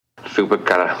super,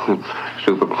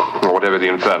 or whatever the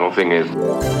infernal thing is.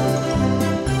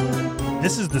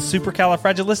 This is the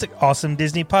Supercalifragilistic Awesome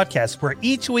Disney Podcast, where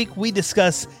each week we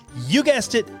discuss, you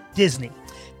guessed it, Disney.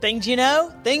 Things you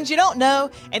know, things you don't know,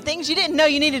 and things you didn't know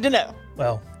you needed to know.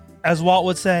 Well, as Walt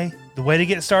would say, the way to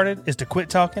get started is to quit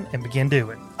talking and begin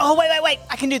doing. Oh, wait.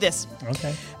 I can do this.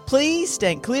 Okay. Please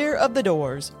stand clear of the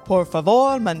doors. Por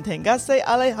favor, manténgase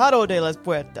alejado de las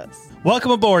puertas.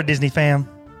 Welcome aboard, Disney fam.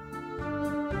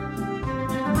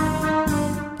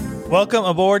 Welcome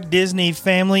aboard, Disney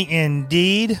family,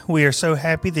 indeed. We are so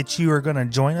happy that you are going to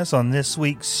join us on this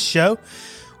week's show.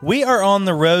 We are on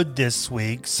the road this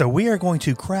week, so we are going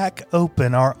to crack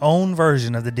open our own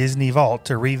version of the Disney Vault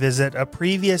to revisit a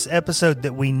previous episode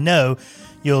that we know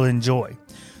you'll enjoy.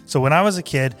 So when I was a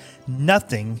kid,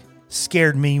 nothing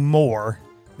scared me more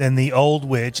than the Old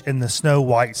Witch and the Snow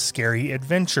White Scary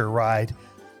Adventure ride.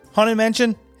 Haunted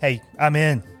Mansion? Hey, I'm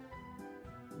in.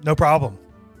 No problem.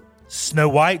 Snow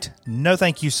White? No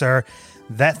thank you, sir.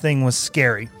 That thing was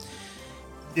scary.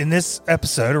 In this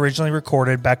episode, originally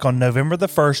recorded back on November the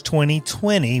 1st,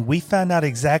 2020, we found out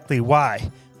exactly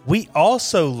why. We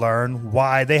also learned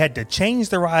why they had to change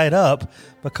the ride up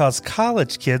because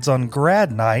college kids on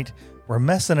grad night were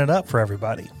messing it up for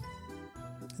everybody.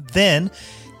 Then,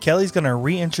 Kelly's going to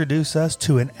reintroduce us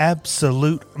to an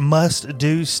absolute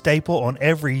must-do staple on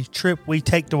every trip we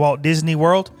take to Walt Disney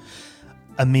World.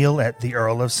 A meal at the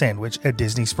Earl of Sandwich at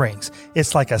Disney Springs.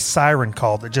 It's like a siren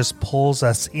call that just pulls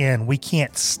us in. We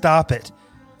can't stop it.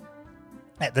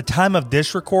 At the time of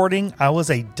this recording, I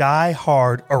was a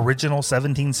die-hard original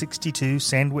 1762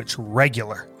 sandwich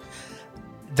regular.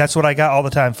 That's what I got all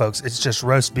the time, folks. It's just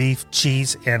roast beef,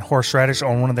 cheese, and horseradish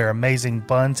on one of their amazing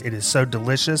buns. It is so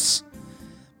delicious.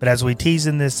 But as we tease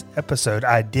in this episode,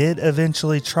 I did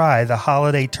eventually try the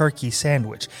holiday turkey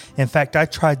sandwich. In fact, I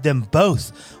tried them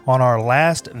both on our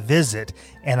last visit,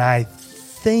 and I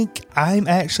think I'm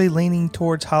actually leaning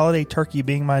towards holiday turkey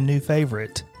being my new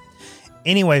favorite.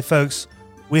 Anyway, folks,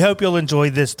 we hope you'll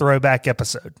enjoy this throwback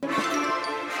episode.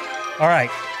 All right.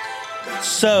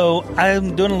 So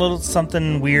I'm doing a little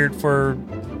something weird for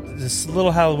this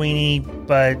little Halloween-y,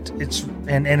 but it's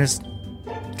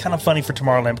kind of funny for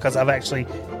Tomorrowland because I've actually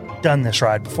done this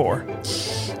ride before.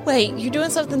 Wait, you're doing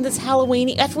something that's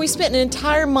Halloween after we spent an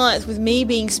entire month with me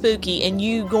being spooky and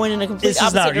you going in a complete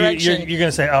opposite direction. You're going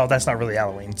to say, oh, that's not really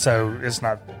Halloween, so it's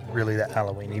not really that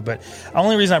Halloween-y. But the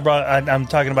only reason I'm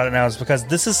talking about it now is because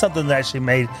this is something that actually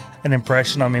made an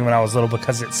impression on me when I was little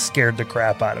because it scared the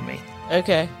crap out of me.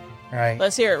 Okay. All right.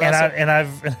 Let's hear it, Russell. And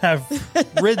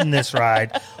I've ridden this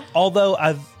ride, although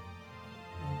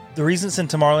the reason it's in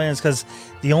Tomorrowland is because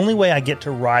the only way I get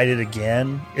to ride it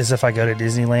again is if I go to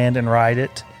Disneyland and ride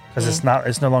it, because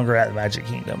it's no longer at the Magic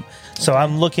Kingdom. So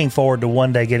I'm looking forward to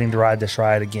one day getting to ride this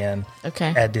ride again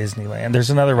at Disneyland. There's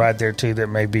another ride there too that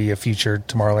may be a future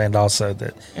Tomorrowland also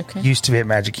that used to be at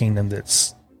Magic Kingdom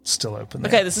that's still open there.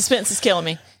 Okay, the suspense is killing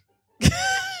me.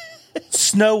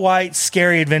 Snow White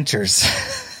Scary Adventures.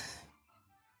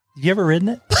 You ever ridden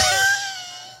it?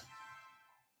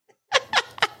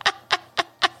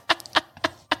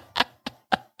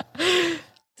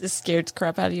 This scared the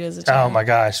crap out of you as a child. Oh my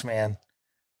gosh, man!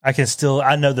 I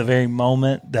know the very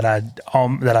moment that I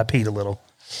peed a little.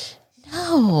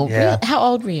 No, yeah. Really? How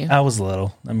old were you? I was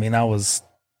little. I mean,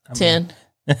 10.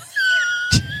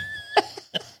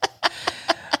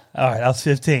 All right, I was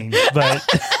 15, but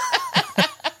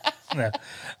no,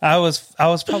 I was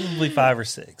probably 5 or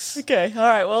 6. Okay, all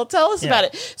right. Well, tell us about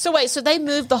it. So wait, so they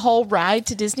moved the whole ride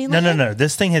to Disneyland? No.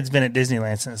 This thing has been at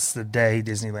Disneyland since the day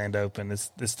Disneyland opened.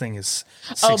 This thing is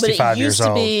 65 years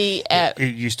old. It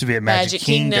used to be at Magic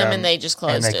Kingdom, and they just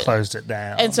closed it. Closed it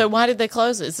down. And so why did they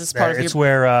close it? Is this part of your? It's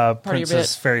where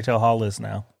Princess Fairy Tale Hall is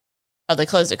now. Oh, they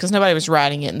closed it because nobody was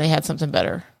riding it, and they had something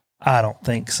better. I don't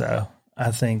think so.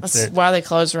 I think that's why they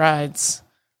closed rides.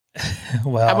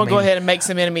 Well, I'm going to go ahead and make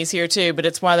some enemies here, too, but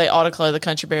it's why they auto-close the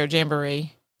Country Bear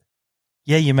Jamboree.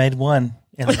 Yeah, you made one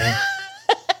enemy.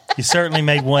 You certainly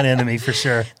made one enemy for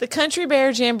sure. The Country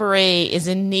Bear Jamboree is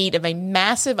in need of a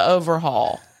massive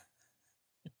overhaul.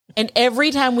 And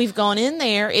every time we've gone in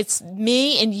there, it's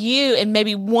me and you and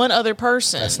maybe one other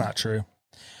person. That's not true.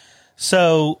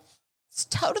 So... It's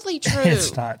totally true.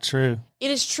 It's not true.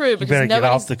 It is true. Because you better get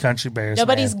off the Country Bears.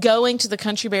 Nobody's going to the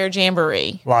Country Bear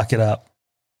Jamboree. Lock it up.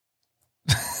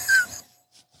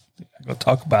 We'll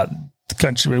talk about the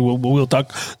Country Bear. We'll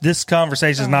talk. This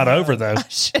conversation is not over, though.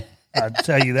 I'll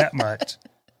tell you that much.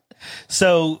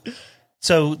 So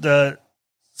the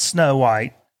Snow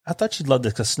White. I thought you'd love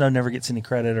this because Snow never gets any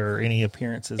credit or any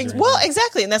appearances. Well,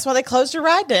 exactly, and that's why they closed her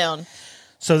ride down.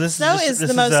 So Snow is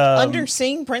the most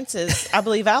underseen princess, I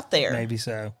believe, out there. Maybe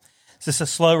so. It's just a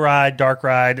slow ride, dark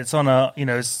ride. It's on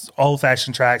it's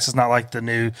old-fashioned tracks. It's not like the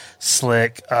new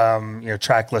slick,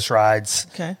 trackless rides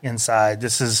inside.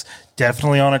 This is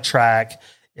definitely on a track.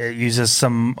 It uses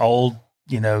some old,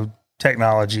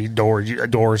 technology,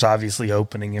 doors obviously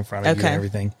opening in front of you and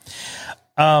everything.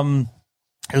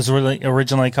 It was really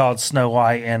originally called Snow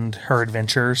White and Her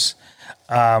Adventures.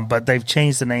 But they've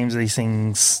changed the names of these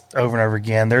things over and over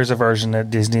again. There's a version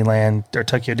at Disneyland or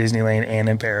Tokyo Disneyland and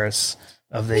in Paris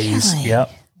of these. Really?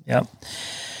 Yep.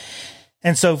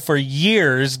 And so for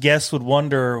years, guests would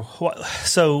wonder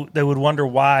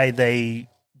why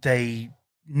they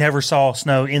never saw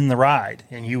snow in the ride.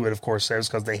 And you would, of course, say it was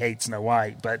because they hate Snow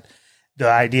White. But the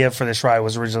idea for this ride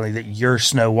was originally that you're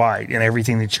Snow White and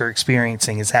everything that you're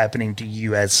experiencing is happening to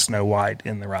you as Snow White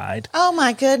in the ride. Oh,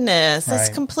 my goodness. That's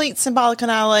Right. complete symbolic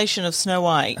annihilation of Snow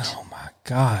White. Oh, my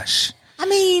gosh. I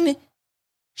mean,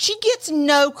 she gets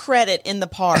no credit in the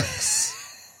parks.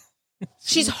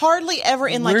 She's hardly ever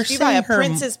in, like, We're if you buy a seeing her-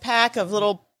 Prince's pack of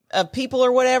little people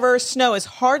or whatever, Snow is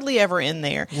hardly ever in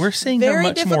there. We're seeing her Very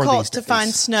much more these difficult to days.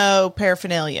 find Snow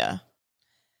paraphernalia.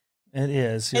 It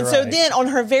is. And You're so right. then on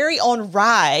her very own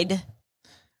ride,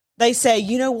 they say,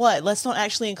 you know what? Let's not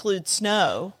actually include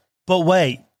Snow. But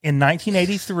wait, in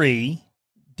 1983,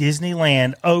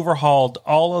 Disneyland overhauled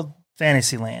all of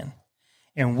Fantasyland.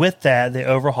 And with that, they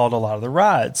overhauled a lot of the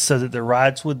rides so that the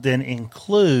rides would then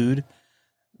include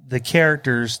the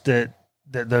characters that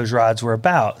those rides were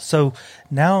about. So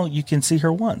now you can see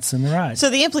her once in the ride. So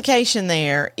the implication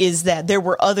there is that there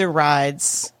were other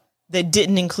rides that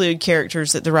didn't include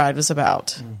characters that the ride was about.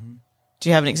 Mm-hmm. Do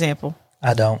you have an example?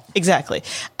 I don't. Exactly.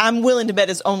 I'm willing to bet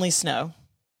it's only Snow.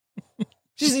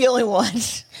 She's the only one.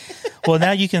 Well,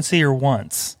 now you can see her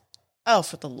once. Oh,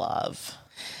 for the love.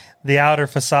 The outer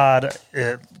facade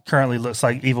currently looks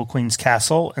like Evil Queen's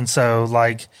castle. And so,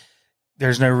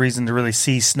 there's no reason to really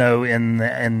see Snow in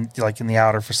the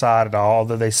outer facade at all.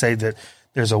 Although they say that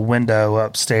there's a window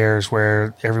upstairs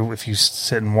where if you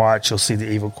sit and watch, you'll see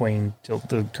the Evil Queen tilt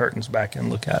the curtains back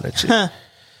and look out at you. Huh.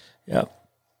 Yep.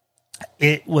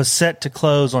 It was set to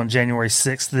close on January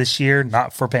 6th this year,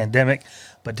 not for pandemic,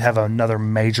 but to have another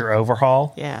major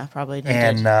overhaul. Yeah, probably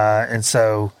needed. And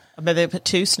so I bet they put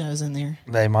 2 Snows in there.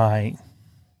 they might.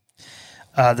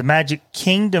 The Magic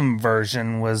Kingdom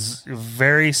version was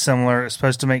very similar. It's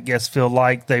supposed to make guests feel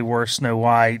like they were Snow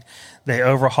White. They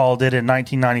overhauled it in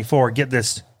 1994. Get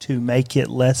this, to make it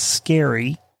less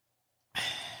scary.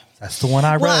 That's the one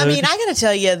I rode. Well, I mean, I got to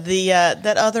tell you, the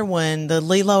that other one, the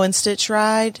Lilo and Stitch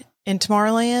ride in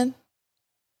Tomorrowland,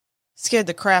 scared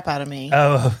the crap out of me.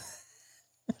 Oh,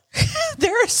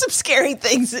 There are some scary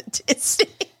things at Disney.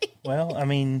 well, I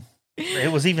mean,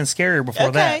 it was even scarier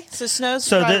before that. Okay, so Snow's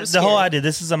So ride was the whole scary. idea,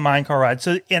 this is a mine car ride.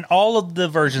 So in all of the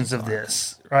versions of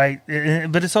this, right,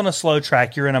 but it's on a slow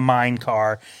track. You're in a mine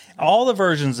car. All the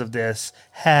versions of this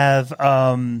have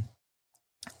the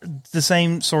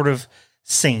same sort of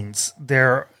scenes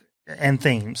there and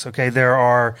themes. Okay,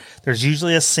 there's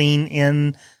usually a scene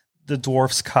in the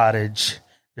dwarf's cottage.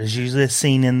 There's usually a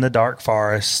scene in the dark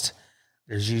forest.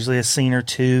 There's usually a scene or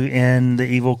two in the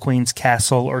Evil Queen's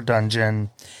castle or dungeon.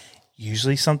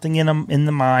 Usually something in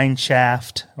the mine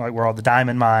shaft, like where all the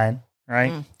diamond mine,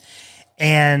 right?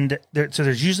 And so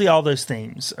there's usually all those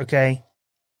themes, okay?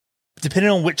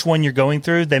 Depending on which one you're going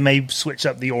through, they may switch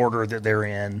up the order that they're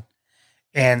in.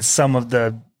 And some of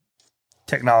the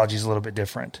technology is a little bit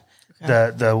different.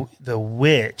 Okay. The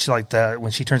witch,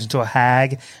 when she turns into a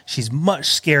hag, she's much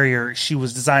scarier. She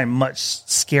was designed much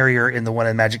scarier in the one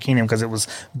in Magic Kingdom because it was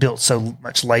built so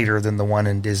much later than the one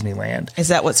in Disneyland. Is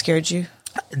that what scared you?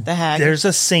 The hag? There's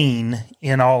a scene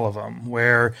in all of them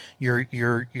where you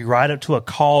ride up to a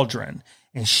cauldron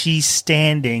and she's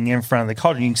standing in front of the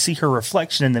cauldron. You can see her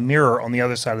reflection in the mirror on the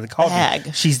other side of the cauldron.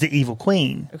 Hag. She's the evil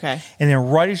queen. Okay. And then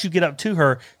right as you get up to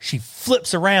her, she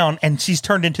flips around and she's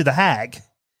turned into the hag.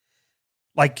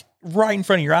 Like right in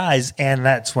front of your eyes. And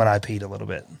that's when I peed a little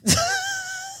bit.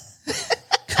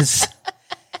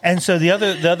 And so the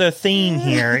other theme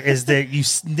here is that you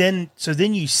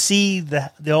see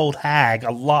the old hag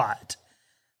a lot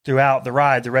throughout the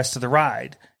ride, the rest of the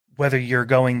ride, whether you're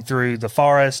going through the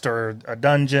forest or a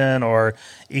dungeon or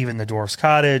even the dwarf's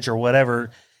cottage or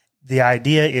whatever. The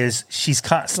idea is she's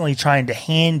constantly trying to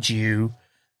hand you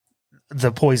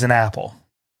the poison apple.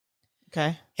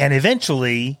 Okay. And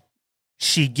eventually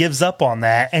she gives up on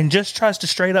that and just tries to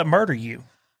straight up murder you.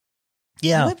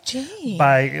 Yeah. OMG.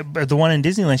 By the one in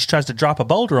Disneyland, she tries to drop a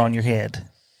boulder on your head.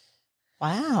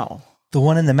 Wow. The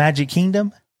one in the Magic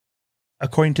Kingdom,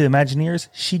 according to the Imagineers,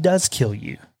 she does kill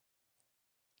you.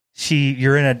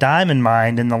 You're in a diamond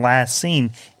mine in the last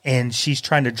scene, and she's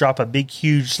trying to drop a big,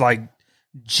 huge,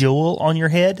 jewel on your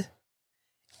head.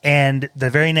 And the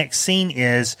very next scene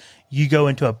is you go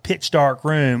into a pitch dark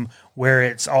room where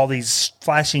it's all these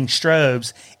flashing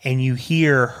strobes and you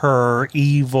hear her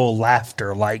evil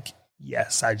laughter like,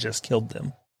 yes, I just killed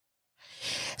them.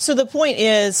 So the point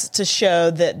is to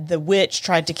show that the witch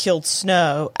tried to kill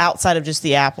Snow outside of just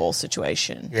the apple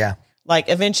situation. Yeah. Like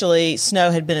eventually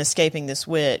Snow had been escaping this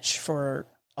witch for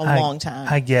a long time.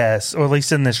 I guess, or at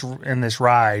least in this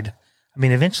ride. I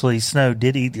mean, eventually Snow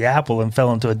did eat the apple and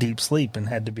fell into a deep sleep and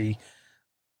had to be,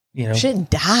 She didn't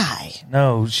die.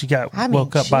 No, she got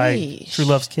woke up by True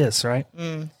Love's kiss, right?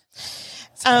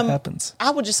 That's what happens.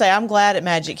 I would just say I'm glad at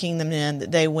Magic Kingdom Inn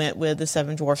that they went with the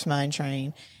Seven Dwarfs Mine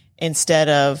Train instead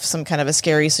of some kind of a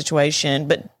scary situation.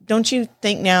 But don't you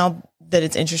think now that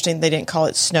it's interesting they didn't call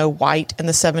it Snow White and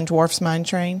the Seven Dwarfs Mine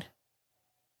Train?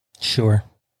 Sure.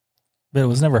 But it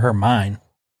was never her mine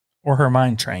or her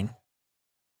mine train.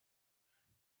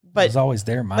 But it was always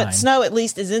their mine. But Snow at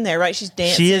least is in there, right? She's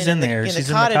dancing. She is in there. She's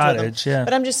in the cottage, yeah.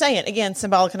 But I'm just saying, again,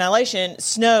 symbolic annihilation,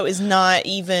 Snow is not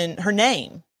even her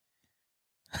name.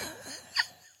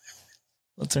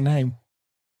 What's her name?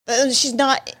 She's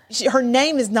not, her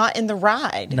name is not in the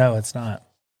ride. No, it's not.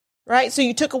 Right? So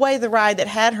you took away the ride that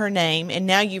had her name, and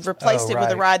now you've replaced it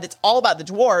with a ride that's all about the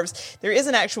dwarves. There is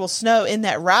an actual Snow in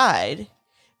that ride,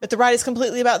 but the ride is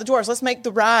completely about the dwarves. Let's make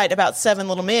the ride about seven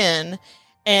little men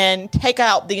and take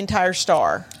out the entire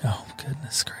star. Oh,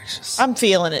 goodness gracious. I'm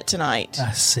feeling it tonight.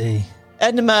 I see.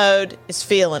 Edna Mode is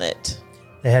feeling it.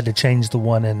 They had to change the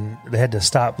one, and they had to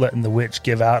stop letting the witch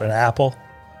give out an apple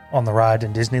on the ride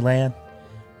in Disneyland,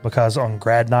 because on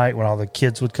grad night, when all the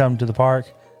kids would come to the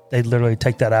park, they'd literally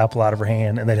take that apple out of her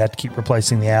hand, and they'd have to keep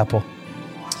replacing the apple.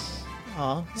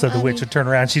 So the witch would turn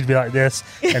around, she'd be like this,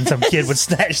 and some kid would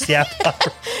snatch the apple out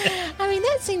of her hand. I mean,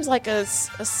 that seems like a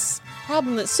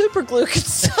problem that super glue could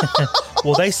solve.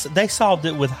 Well, they solved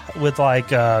it with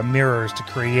like mirrors to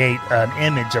create an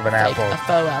image of an apple, a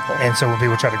faux apple. And so when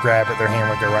people try to grab it, their hand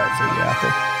would go right through the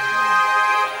apple.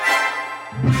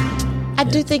 I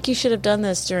do think you should have done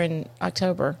this during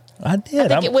October. I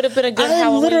did. I think it would have been a good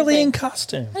Halloween. I'm literally thing. in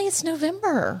costume. I think it's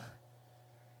November.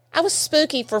 I was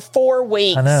spooky for 4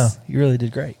 weeks. I know. You really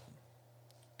did great.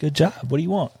 Good job. What do you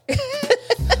want?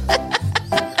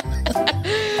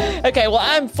 Okay, well,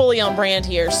 I'm fully on brand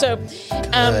here. So,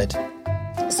 Good.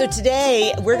 So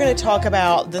today we're going to talk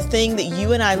about the thing that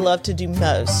you and I love to do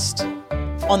most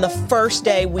on the first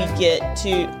day we get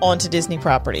onto Disney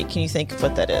property. Can you think of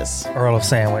what that is? Earl of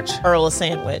Sandwich. Earl of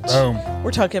Sandwich. Boom.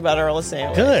 We're talking about Earl of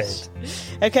Sandwich. Good.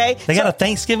 Okay. They got a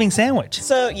Thanksgiving sandwich.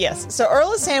 So, yes. So,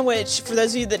 Earl of Sandwich, for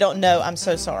those of you that don't know, I'm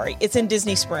so sorry. It's in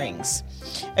Disney Springs.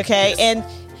 Okay. Yes. And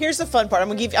here's the fun part. I'm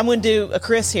going to do a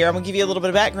Chris here. I'm going to give you a little bit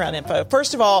of background info.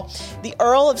 First of all, the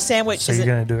Earl of Sandwich so you're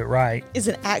going to do it right. Is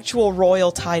an actual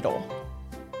royal title.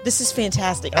 This is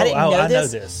fantastic. I didn't know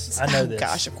this. I know this.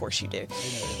 Gosh, of course you do.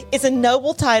 It's a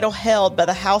noble title held by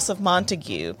the House of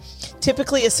Montague,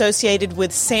 typically associated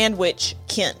with Sandwich,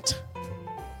 Kent.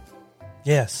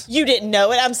 Yes. You didn't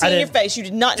know it. I'm seeing your face. You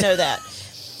did not know that.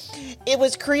 It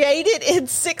was created in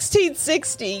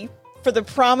 1660 for the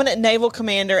prominent naval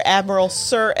commander, Admiral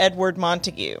Sir Edward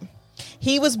Montague.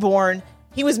 He was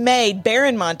made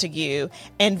Baron Montague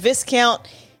and Viscount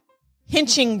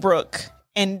Hinchingbrook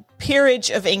and Peerage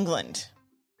of England.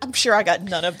 I'm sure I got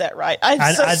none of that right.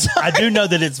 I do know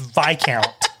that it's Viscount.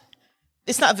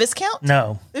 It's not Viscount?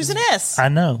 No. There's an S. I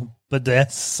know, but the S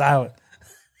is silent.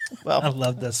 Well, I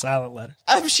love the silent letter.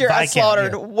 I'm sure Viscount, I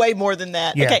slaughtered way more than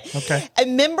that. Yeah, okay. A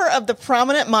member of the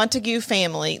prominent Montague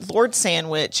family, Lord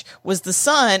Sandwich, was the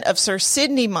son of Sir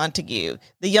Sidney Montague,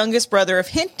 the youngest brother of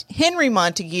Henry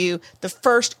Montague, the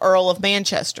first Earl of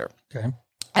Manchester. Okay.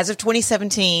 As of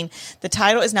 2017, the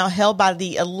title is now held by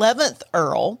the 11th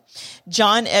Earl,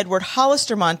 John Edward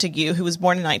Hollister Montague, who was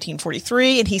born in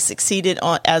 1943, and he succeeded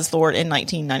as Lord in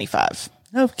 1995.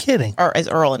 No kidding. Or as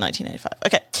Earl in 1995.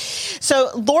 Okay.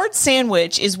 So Lord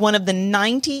Sandwich is one of the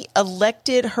 90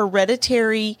 elected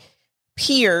hereditary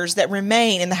peers that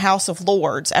remain in the House of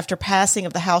Lords after passing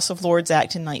of the House of Lords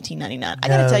Act in 1999. I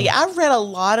got to tell you, I've read a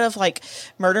lot of like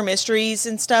murder mysteries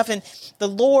and stuff, and the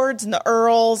Lords and the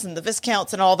Earls and the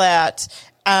Viscounts and all that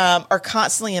are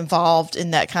constantly involved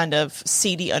in that kind of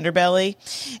seedy underbelly.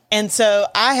 And so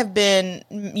I have been,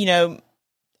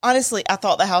 honestly, I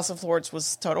thought the House of Lords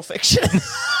was total fiction.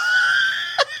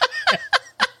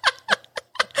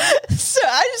 So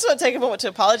I just want to take a moment to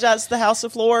apologize to the House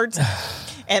of Lords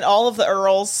and all of the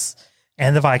Earls.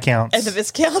 And the Viscounts. And the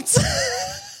Viscounts.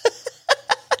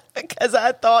 Because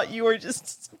I thought you were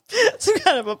just some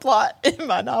kind of a plot in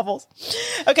my novels.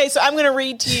 Okay, so I'm going to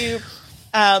read to you.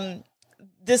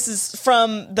 This is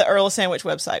from the Earl of Sandwich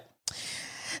website.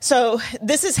 So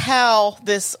this is how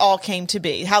this all came to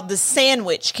be, how the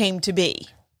sandwich came to be.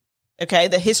 Okay,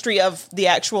 the history of the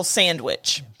actual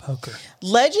sandwich. Poker.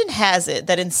 Legend has it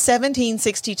that in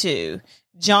 1762,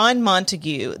 John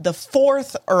Montague, the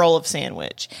fourth Earl of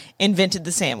Sandwich, invented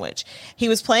the sandwich. He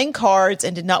was playing cards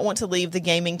and did not want to leave the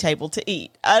gaming table to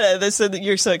eat. I know this, so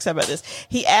you're so excited about this.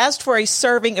 He asked for a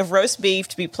serving of roast beef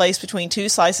to be placed between two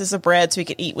slices of bread so he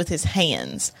could eat with his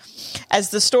hands.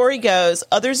 As the story goes,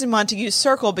 others in Montague's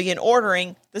circle began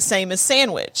ordering the same as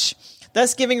sandwich,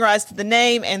 thus giving rise to the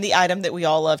name and the item that we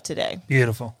all love today.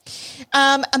 Beautiful.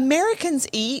 Americans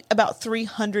eat about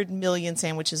 300 million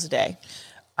sandwiches a day.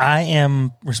 I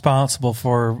am responsible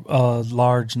for a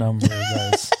large number of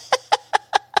those.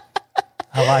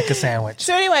 I like a sandwich.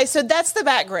 So anyway, so that's the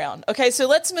background. Okay, so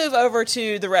let's move over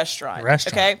to the restaurant.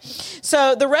 Okay,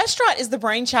 so the restaurant is the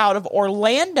brainchild of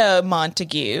Orlando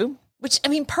Montague, which, I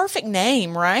mean, perfect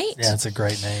name, right? Yeah, it's a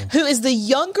great name. Who is the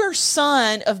younger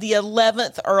son of the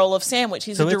 11th Earl of Sandwich.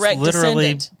 He's a direct it's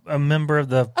literally descendant. a member of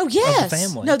the, Oh, yes. of the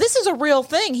family. No, this is a real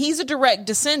thing. He's a direct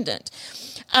descendant.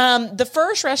 The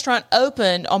first restaurant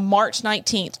opened on March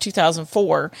 19th,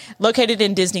 2004, located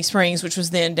in Disney Springs, which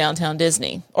was then downtown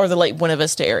Disney, or the Lake Buena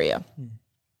Vista area.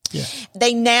 Yeah.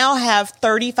 They now have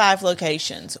 35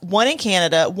 locations, one in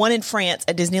Canada, one in France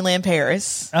at Disneyland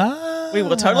Paris. We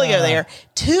will totally go there.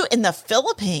 2 in the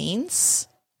Philippines.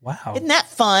 Wow. Isn't that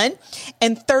fun?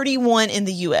 And 31 in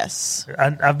the U.S.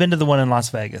 I've been to the one in Las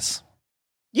Vegas.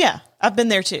 Yeah, I've been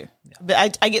there too.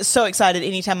 But I get so excited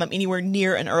anytime I'm anywhere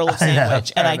near an Earl of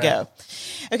Sandwich, and I go.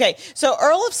 Okay, so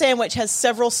Earl of Sandwich has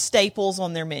several staples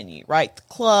on their menu, right? The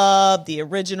club, the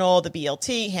original, the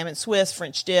BLT, ham and Swiss,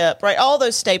 French dip, right? All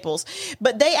those staples.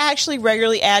 But they actually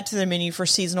regularly add to their menu for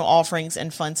seasonal offerings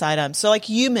and fun side items. So like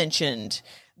you mentioned,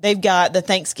 they've got the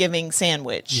Thanksgiving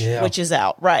sandwich, which is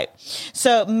out, right?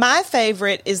 So my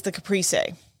favorite is the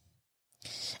caprese.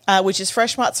 Which is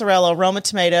fresh mozzarella, Roma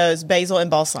tomatoes, basil, and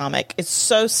balsamic. It's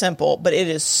so simple, but it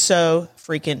is so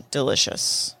freaking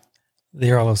delicious.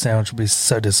 The Earl of Sandwich will be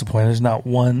so disappointed. There's not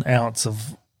 1 ounce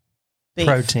of Beef.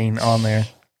 protein on there.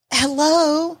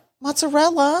 Hello,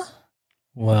 mozzarella.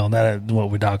 Well, that is what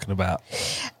we're talking about.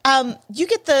 You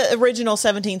get the original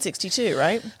 1762,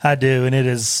 right? I do, and it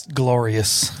is glorious.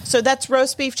 So that's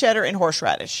roast beef, cheddar, and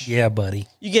horseradish. Yeah, buddy.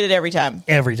 You get it every time.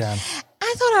 Every time.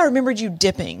 I thought I remembered you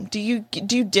dipping. Do you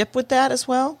dip with that as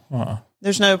well?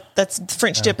 There's no, that's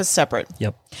French dip is separate.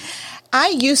 Yep. I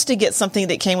used to get something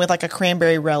that came with like a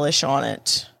cranberry relish on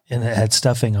it. And it had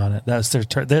stuffing on it. That's their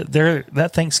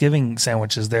that Thanksgiving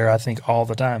sandwich is there, I think, all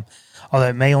the time. Although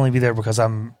it may only be there because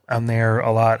I'm there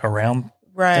a lot around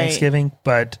Thanksgiving,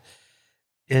 but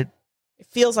it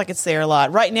feels like it's there a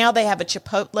lot. Right now they have a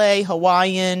Chipotle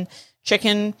Hawaiian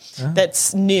chicken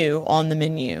that's new on the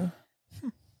menu.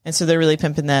 And so they're really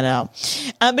pimping that out.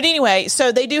 But anyway,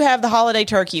 so they do have the holiday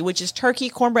turkey, which is turkey,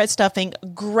 cornbread stuffing,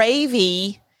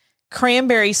 gravy,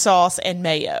 cranberry sauce, and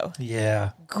mayo.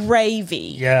 Yeah.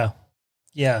 Gravy. Yeah.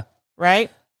 Yeah.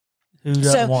 Right? Who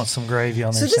doesn't want some gravy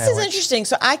on their sandwich? So this is interesting.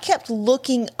 So I kept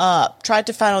looking up, tried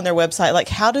to find on their website, like,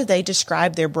 how do they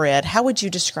describe their bread? How would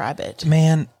you describe it?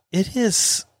 Man,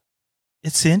 it's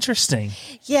interesting.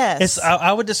 Yes.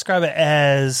 I would describe it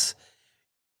as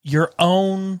your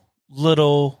own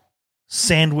little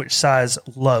sandwich size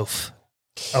loaf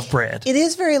of bread. It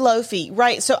is very loafy,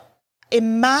 right? So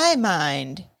in my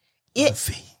mind, it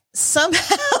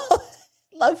somehow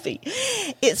loafy.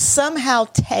 It somehow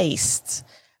tastes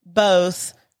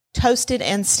both toasted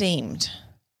and steamed.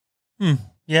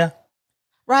 Yeah.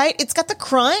 Right? It's got the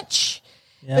crunch,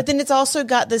 but then it's also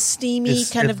got the steamy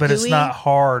but gooey. It's not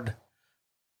hard.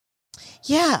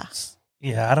 Yeah.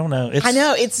 Yeah, I don't know. I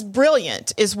know. It's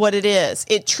brilliant is what it is.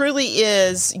 It truly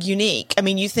is unique. I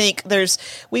mean, you think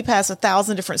we pass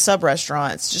 1,000 different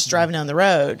sub-restaurants just driving down the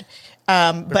road.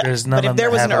 But if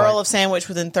there was an Earl of Sandwich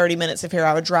within 30 minutes of here,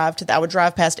 I would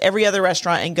drive past every other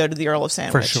restaurant and go to the Earl of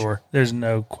Sandwich. For sure. There's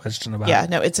no question about it. Yeah,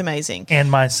 no, it's amazing.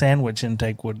 And my sandwich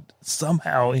intake would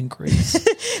somehow increase.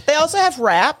 They also have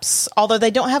wraps, although they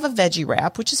don't have a veggie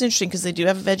wrap, which is interesting because they do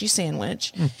have a veggie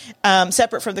sandwich,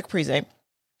 separate from the caprese.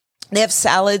 They have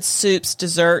salads, soups,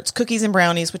 desserts, cookies, and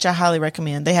brownies, which I highly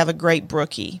recommend. They have a great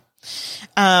brookie.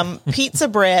 Pizza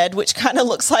bread, which kind of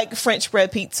looks like French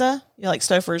bread pizza. You know, like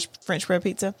Stouffer's French bread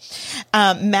pizza.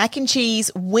 Mac and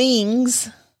cheese, wings.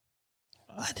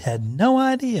 I had no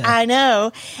idea. I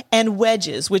know. And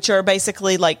wedges, which are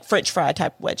basically like French fry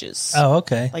type wedges. Oh,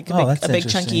 okay. Like a big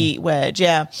chunky wedge.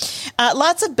 Yeah.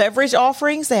 Lots of beverage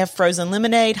offerings. They have frozen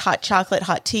lemonade, hot chocolate,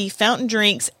 hot tea, fountain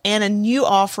drinks, and a new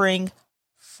offering,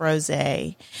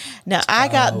 Frosé. Now, I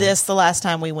got this the last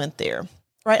time we went there,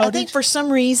 right? I think for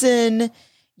some reason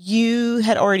you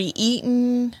had already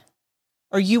eaten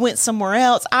or you went somewhere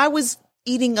else. I was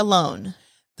eating alone.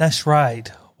 That's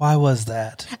right. Why was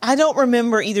that? I don't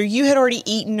remember. Either you had already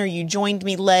eaten or you joined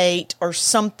me late or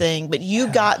something, but you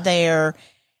got there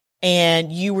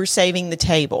and you were saving the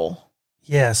table.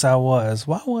 Yes, I was.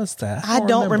 Why was that? I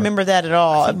don't remember that at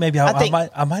all. I think maybe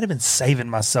I might have been saving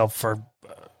myself for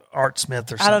Art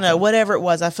Smith or something. I don't know. Whatever it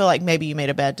was, I feel like maybe you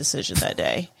made a bad decision that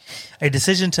day. A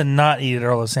decision to not eat at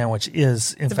Earl of Sandwich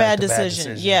is, in fact, a bad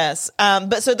decision. Yes.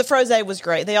 But so the Frosé was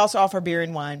great. They also offer beer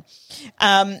and wine.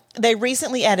 They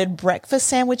recently added breakfast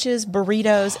sandwiches,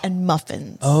 burritos, and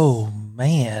muffins. Oh,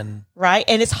 man. Right?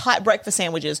 And it's hot breakfast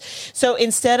sandwiches. So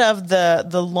instead of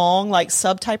the long, like,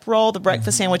 sub-type roll, the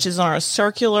breakfast sandwiches are a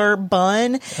circular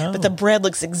bun, but the bread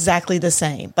looks exactly the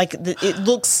same. Like, it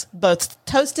looks both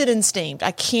toasted and steamed.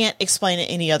 I can't explain it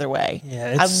any other way.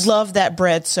 Yeah, I love that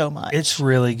bread so much. It's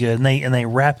really good. And they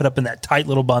wrap it up in that tight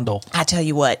little bundle. I tell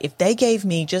you what, if they gave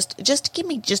me just give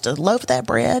me just a loaf of that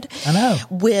bread, I know,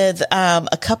 with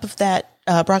a cup of that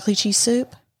broccoli cheese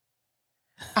soup,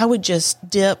 I would just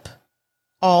dip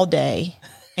all day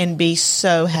and be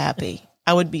so happy.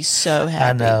 I would be so happy.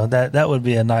 I know that would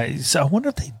be a nice. So I wonder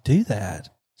if they do that.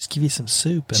 Just give you some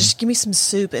soup. Just give me some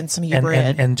soup and some of your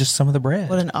bread. And just some of the bread.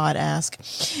 What an odd ask.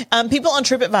 People on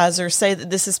TripAdvisor say that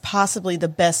this is possibly the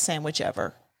best sandwich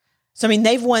ever. So, I mean,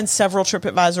 they've won several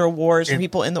TripAdvisor awards for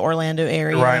people in the Orlando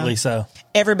area. Rightly so.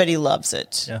 Everybody loves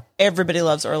it. Yeah. Everybody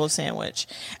loves Earl of Sandwich.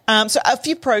 So, a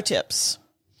few pro tips.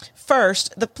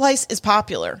 First, the place is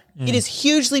popular. It is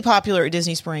hugely popular at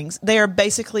Disney Springs. They are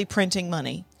basically printing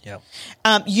money. Yep.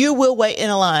 You will wait in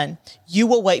a line. You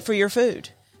will wait for your food.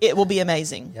 It will be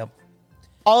amazing. Yep.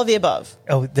 All of the above.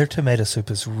 Oh, their tomato soup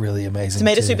is really amazing.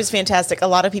 Tomato soup is fantastic. A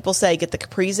lot of people say get the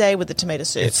caprese with the tomato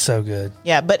soup. It's so good.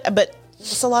 Yeah, but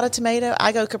it's a lot of tomato.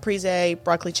 I go caprese,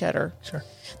 broccoli cheddar. Sure.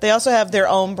 They also have their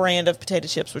own brand of potato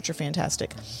chips, which are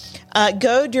fantastic.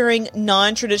 Go during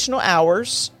non-traditional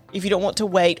hours if you don't want to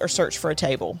wait or search for a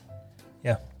table.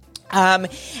 Yeah.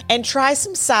 And try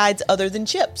some sides other than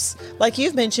chips. Like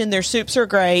you've mentioned, their soups are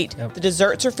great. Yep. The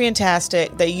desserts are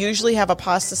fantastic. They usually have a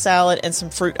pasta salad and some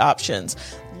fruit options.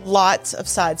 Lots of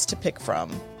sides to pick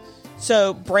from.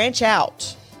 So branch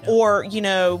out or,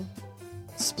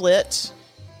 split,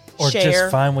 or share.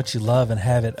 just find what you love and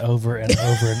have it over and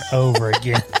over and over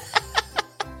again.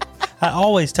 I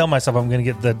always tell myself I'm going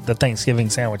to get the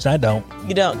Thanksgiving sandwich. I don't.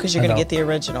 You don't, because you're going to get the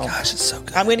original. Gosh, it's so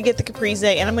good. I'm going to get the caprese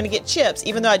and I'm going to get chips,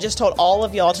 even though I just told all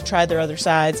of y'all to try their other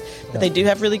sides. But they do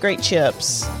have really great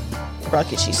chips.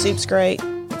 Broccoli cheese soup's great.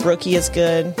 Brookie is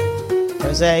good.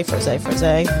 Frosé.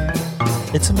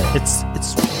 It's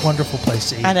a wonderful place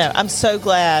to eat. I know. I'm so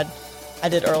glad I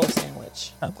did Earl of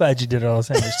Sandwich. I'm glad you did Earl of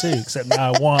Sandwich too, except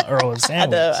now I want Earl of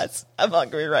Sandwich. I know. I'm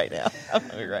hungry right now.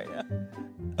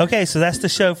 Okay, so that's the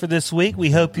show for this week. We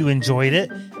hope you enjoyed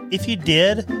it. If you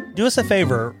did, do us a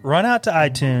favor. Run out to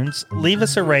iTunes, leave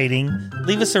us a rating,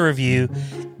 leave us a review.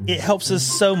 It helps us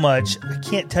so much. I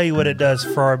can't tell you what it does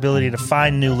for our ability to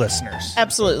find new listeners.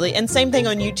 Absolutely. And same thing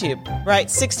on YouTube, right?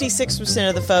 66%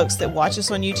 of the folks that watch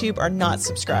us on YouTube are not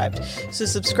subscribed. So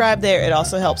subscribe there. It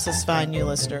also helps us find new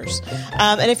listeners.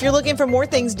 And if you're looking for more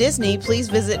things Disney, please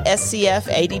visit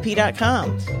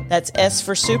scfadp.com. That's S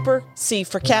for Super, C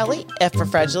for Cali, F for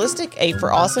Fragilistic, A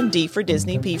for Awesome, D for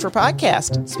Disney, P for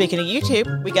Podcast. Speaking of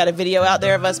YouTube, we got a video out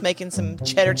there of us making some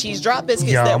cheddar cheese drop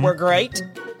biscuits that were great.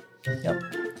 Yep.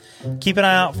 Keep an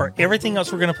eye out for everything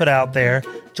else we're going to put out there.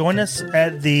 Join us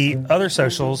at the other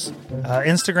socials,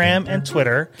 Instagram and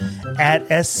Twitter, at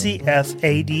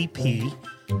SCFADP.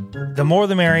 The more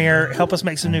the merrier. Help us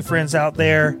make some new friends out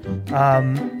there.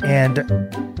 And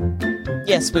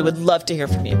yes, we would love to hear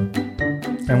from you.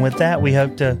 And with that, we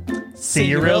hope to see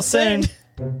you real soon.